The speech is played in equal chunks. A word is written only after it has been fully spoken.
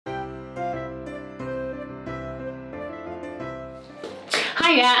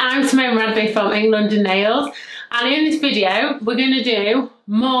Hiya, I'm Simone Radley from London Nails, and in this video we're going to do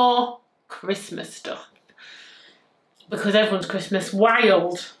more Christmas stuff because everyone's Christmas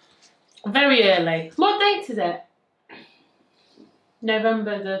wild. Very early. What date is it?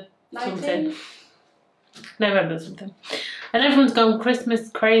 November the 19? something. November something. And everyone's gone Christmas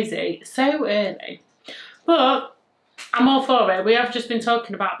crazy so early. But I'm all for it. We have just been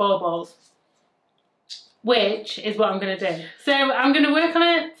talking about baubles, which is what I'm going to do. So I'm going to work on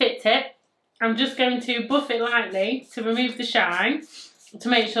a fit tip. I'm just going to buff it lightly to remove the shine, to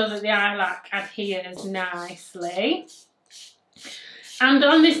make sure that the eyelac adheres nicely. And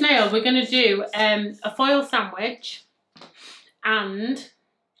on this nail we're going to do a foil sandwich and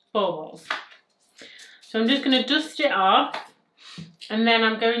baubles. So I'm just going to dust it off, and then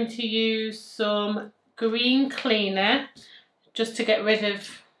I'm going to use some green cleaner just to get rid of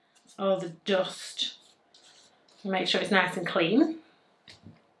all the dust. Make sure it's nice and clean.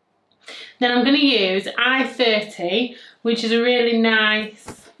 Then I'm going to use I-30, which is a really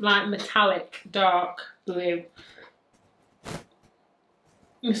nice, like, metallic dark blue.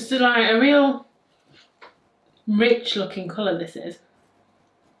 It's like a real rich looking colour, this is.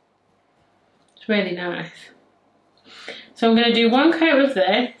 It's really nice. So I'm going to do one coat of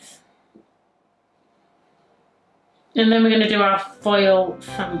this, and then we're going to do our foil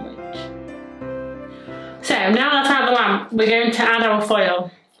sandwich. So now that's out of the lamp, we're going to add our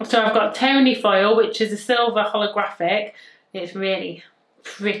foil. So I've got Tony foil, which is a silver holographic. It's really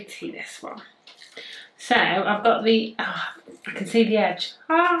pretty, this one. So I've got the, I can see the edge.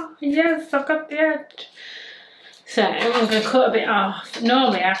 Ah, yes, I've got the edge. So I'm going to cut a bit off.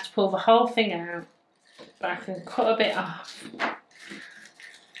 Normally I have to pull the whole thing out, but I can cut a bit off.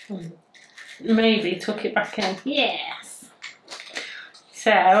 Maybe tuck it back in. Yes.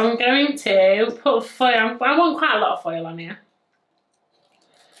 So I'm going to put foil, I want quite a lot of foil on here.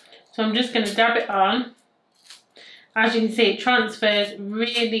 So I'm just going to dab it on. As you can see, it transfers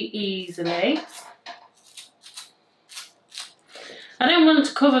really easily. I don't want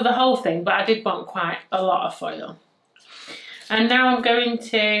to cover the whole thing, but I did want quite a lot of foil. And now I'm going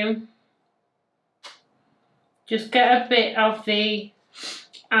to just get a bit of the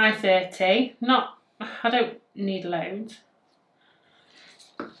I-30. I don't need loads.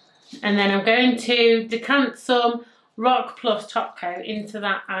 And then I'm going to decant some Rock Plus top coat into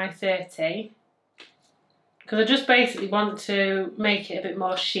that I-30, because I just basically want to make it a bit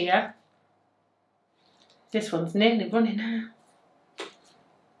more sheer. This one's nearly running out.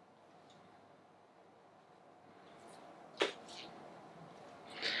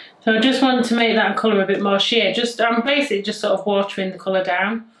 So I just want to make that colour a bit more sheer. I'm basically just sort of watering the colour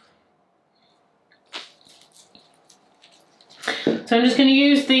down. So I'm just going to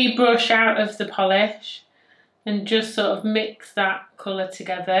use the brush out of the polish and just sort of mix that colour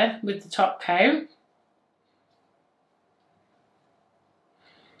together with the top coat.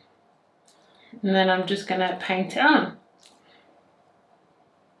 And then I'm just going to paint it on.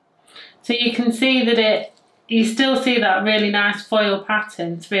 So you can see that you still see that really nice foil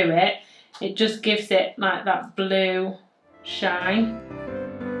pattern through it. It just gives it like that blue shine.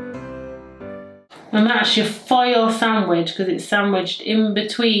 And that's your foil sandwich, because it's sandwiched in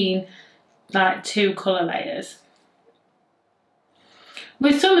between like two colour layers.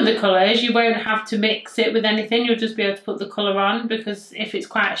 With some of the colours you won't have to mix it with anything, you'll just be able to put the colour on, because if it's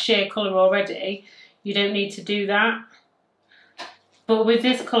quite a sheer colour already you don't need to do that. But with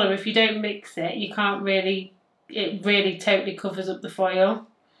this colour, if you don't mix it, you can't really, it really totally covers up the foil.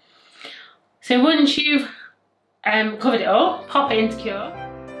 So once you've covered it all, pop it into cure.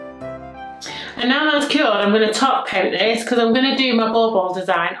 And now that's cured, I'm going to top coat this, because I'm going to do my bauble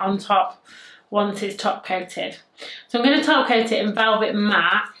design on top once it's top coated. So I'm going to top coat it in Velvet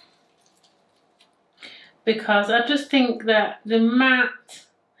Matte, because I just think that the matte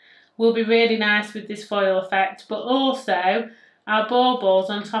will be really nice with this foil effect, but also our baubles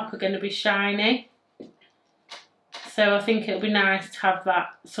on top are going to be shiny. So I think it'll be nice to have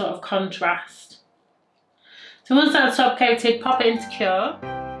that sort of contrast. So once that's top coated, pop it into cure.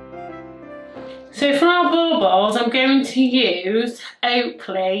 So for our baubles, I'm going to use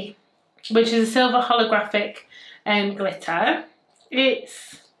Oakley, which is a silver holographic glitter.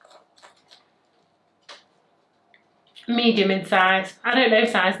 It's medium in size. I don't know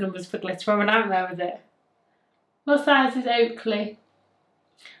size numbers for glitter, I'm out there with it. What size is Oakley?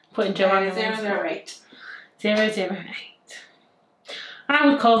 Putting Joanna 008. 008. I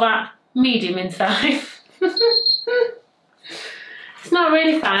would call that medium in size. It's not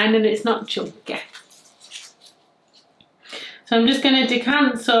really fine and it's not chunky. So I'm just going to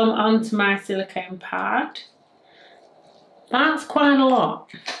decant some onto my silicone pad. That's quite a lot,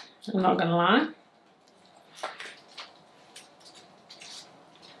 I'm not going to lie.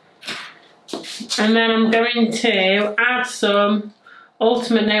 And then I'm going to add some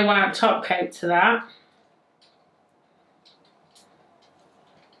Ultimate No Wipe top coat to that.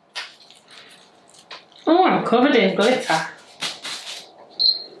 Oh, I'm covered in glitter.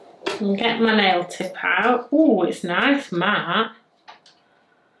 And get my nail tip out. Oh, it's nice matte. I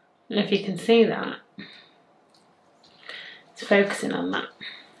don't know if you can see that. It's focusing on that.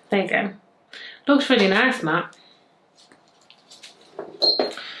 There you go. Looks really nice matte.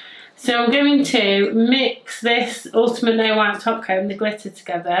 So I'm going to mix this Ultimate No Wipe top coat and the glitter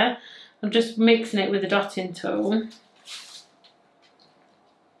together. I'm just mixing it with a dotting tool.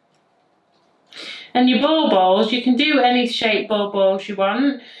 And your baubles, you can do any shape baubles you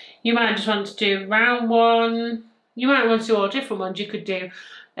want. You might just want to do round one. You might want to do all different ones. You could do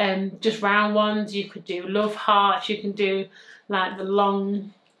just round ones. You could do love hearts. You can do like the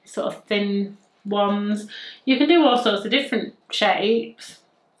long sort of thin ones. You can do all sorts of different shapes.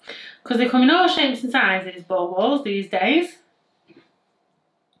 Because they come in all shapes and sizes, baubles, these days.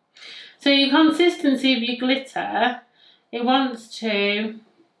 So your consistency of your glitter, it wants to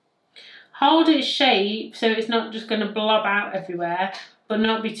hold its shape so it's not just going to blob out everywhere, but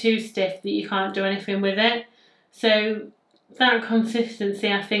not be too stiff that you can't do anything with it. So that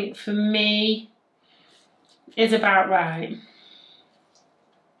consistency, I think, for me, is about right.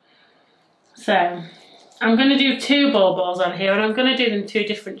 So I'm going to do 2 baubles on here, and I'm going to do them 2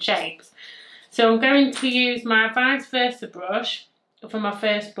 different shapes. So I'm going to use my vice versa brush for my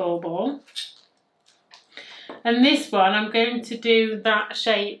first bauble. And this one, I'm going to do that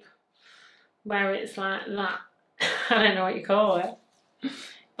shape where it's like that. I don't know what you call it,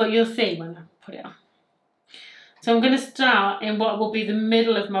 but you'll see when I put it on. So I'm going to start in what will be the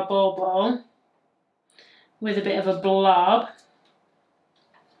middle of my bauble with a bit of a blob.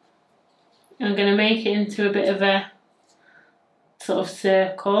 I'm going to make it into a bit of a sort of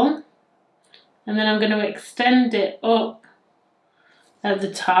circle, and then I'm going to extend it up at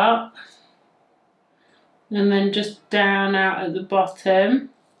the top and then just down out at the bottom.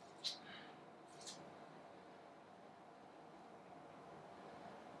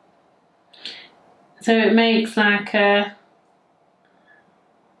 So it makes like a,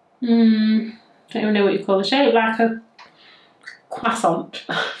 don't even know what you call the shape, like a croissant.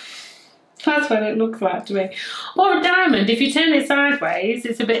 That's what it looks like to me. Or a diamond. If you turn it sideways,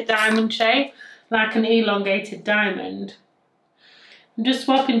 it's a bit diamond shape, like an elongated diamond. I'm just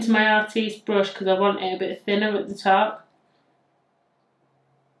swapping to my artiste brush because I want it a bit thinner at the top.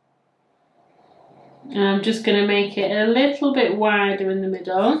 And I'm just going to make it a little bit wider in the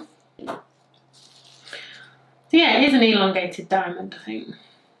middle. So yeah, it is an elongated diamond, I think.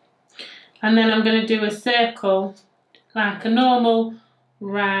 And then I'm going to do a circle, like a normal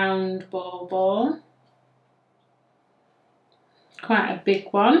round bauble. Quite a big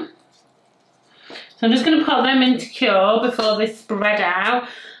one. So I'm just going to put them into cure before they spread out.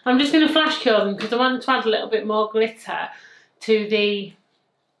 I'm just going to flash cure them because I want to add a little bit more glitter to the,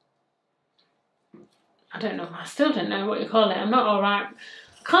 I don't know, I still don't know what you call it. I'm not alright.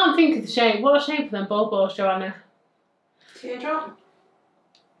 I can't think of the shape. What shape are them baubles, Joanna? Teardrop?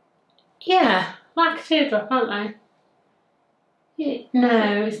 Yeah, like a teardrop, aren't they? Yeah,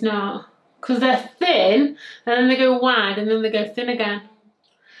 no, it's not. Because they're thin, and then they go wide, and then they go thin again.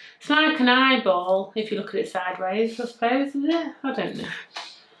 It's like an eyeball, if you look at it sideways, I suppose, is it? I don't know.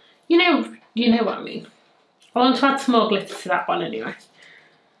 You know what I mean. I want to add some more glitter to that one anyway.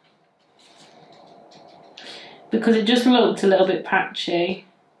 Because it just looked a little bit patchy.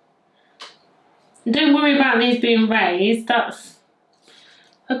 Don't worry about these being raised, that's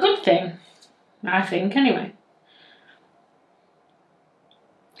a good thing, I think, anyway.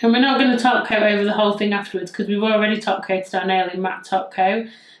 And we're not going to top coat over the whole thing afterwards because we've already top coated our nail in matte top coat.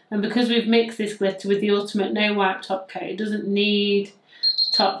 And because we've mixed this glitter with the Ultimate No Wipe top coat, it doesn't need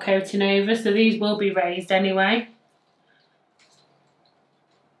top coating over, so these will be raised anyway.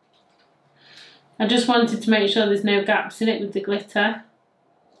 I just wanted to make sure there's no gaps in it with the glitter.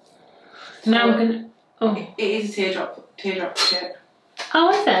 Now I'm gonna. Oh, it is a teardrop shape.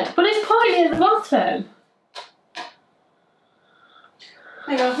 Oh, is it? But it's pointy at the bottom.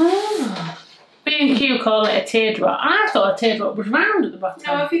 There you go. Oh. B&Q call it a teardrop. I thought a teardrop was round at the bottom.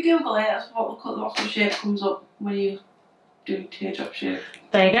 No, if you Google it, that's what the shape comes up when you do teardrop shape.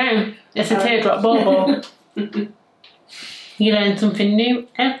 There you go. It's a teardrop bauble. You learn something new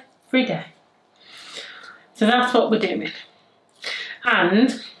every day. So that's what we're doing.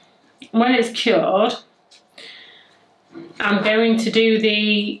 And when it's cured, I'm going to do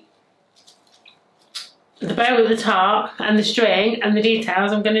the the bow at the top and the string and the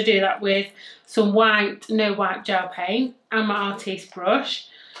details, I'm going to do that with some white, no wipe gel paint and my artiste brush.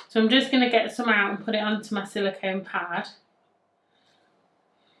 So I'm just going to get some out and put it onto my silicone pad.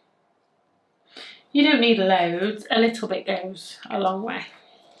 You don't need loads, a little bit goes a long way.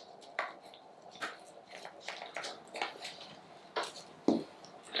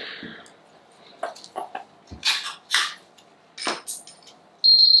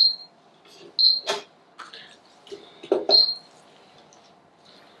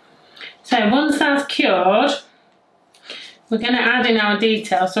 So once that's cured, we're going to add in our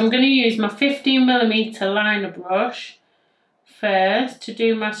details. So I'm going to use my 15mm liner brush first to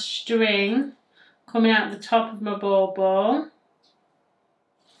do my string coming out the top of my bauble.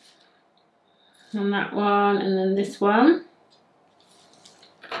 And that one, and then this one.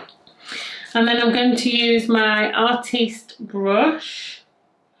 And then I'm going to use my artiste brush.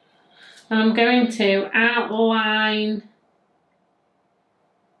 And I'm going to outline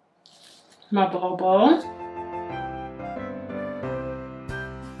my bauble.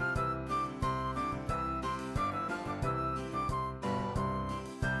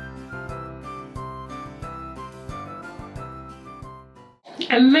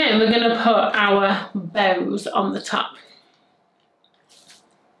 And then we're going to put our bows on the top.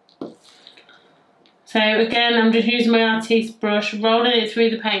 So again, I'm just using my artiste brush, rolling it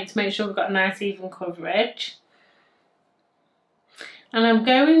through the paint to make sure we've got a nice even coverage. And I'm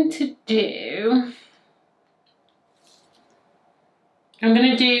going to do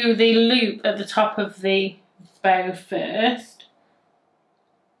the loop at the top of the bow first.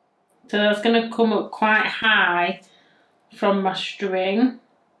 So that's going to come up quite high from my string.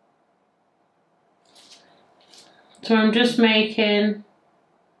 So I'm just making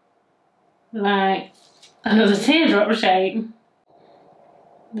like another teardrop shape.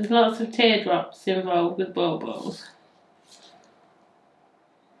 There's lots of teardrops involved with baubles.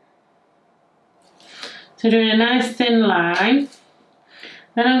 So doing a nice thin line.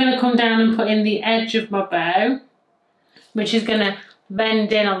 Then I'm going to come down and put in the edge of my bow, which is going to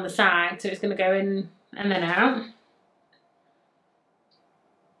bend in on the side, so it's going to go in and then out.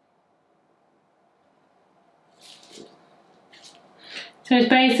 So it's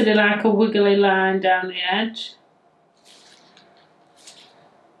basically like a wiggly line down the edge.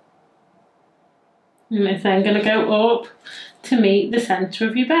 And it's then going to go up to meet the centre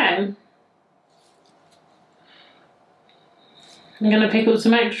of your bow. I'm going to pick up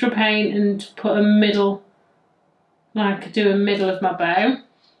some extra paint and put a middle, do a middle of my bow.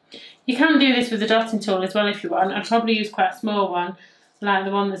 You can do this with a dotting tool as well if you want. I'd probably use quite a small one, like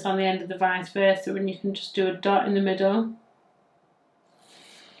the one that's on the end of the vice versa, and you can just do a dot in the middle.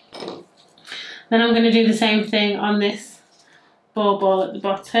 Then I'm going to do the same thing on this bauble at the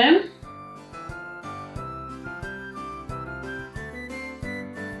bottom.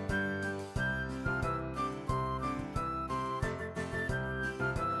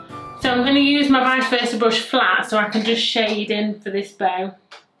 So I'm going to use my vice versa brush flat so I can just shade in for this bow.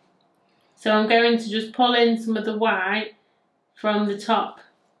 So I'm going to just pull in some of the white from the top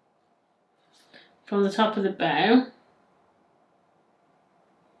of the bow.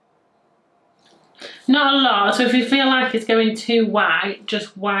 Not a lot, so if you feel like it's going too white,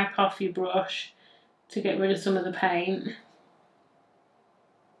 just wipe off your brush to get rid of some of the paint.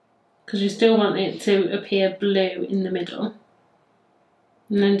 Because you still want it to appear blue in the middle.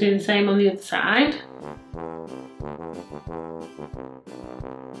 And then do the same on the other side.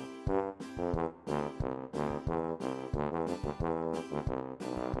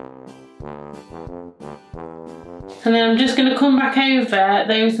 And then I'm just going to come back over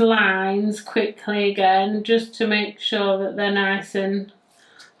those lines quickly again, just to make sure that they're nice and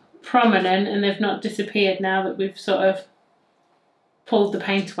prominent and they've not disappeared now that we've sort of pulled the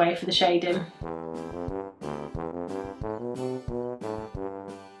paint away for the shading.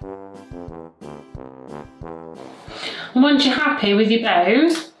 And once you're happy with your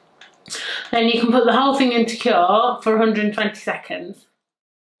bows, then you can put the whole thing into cure for 120 seconds.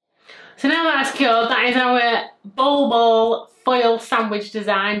 So now that's cured, that is our bauble foil sandwich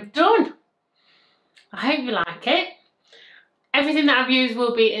design done. I hope you like it. Everything that I've used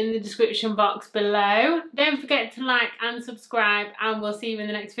will be in the description box below. Don't forget to like and subscribe, and we'll see you in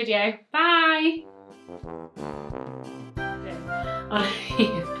the next video. Bye!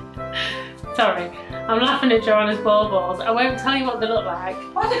 Sorry, I'm laughing at Joanna's baubles. I won't tell you what they look like.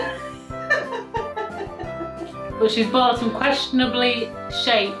 But she's bought some questionably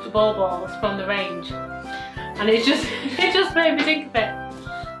shaped baubles from the range. And it just made me think of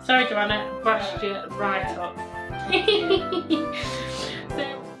it. Sorry Joanna, brushed you right up.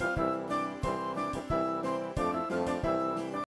 So,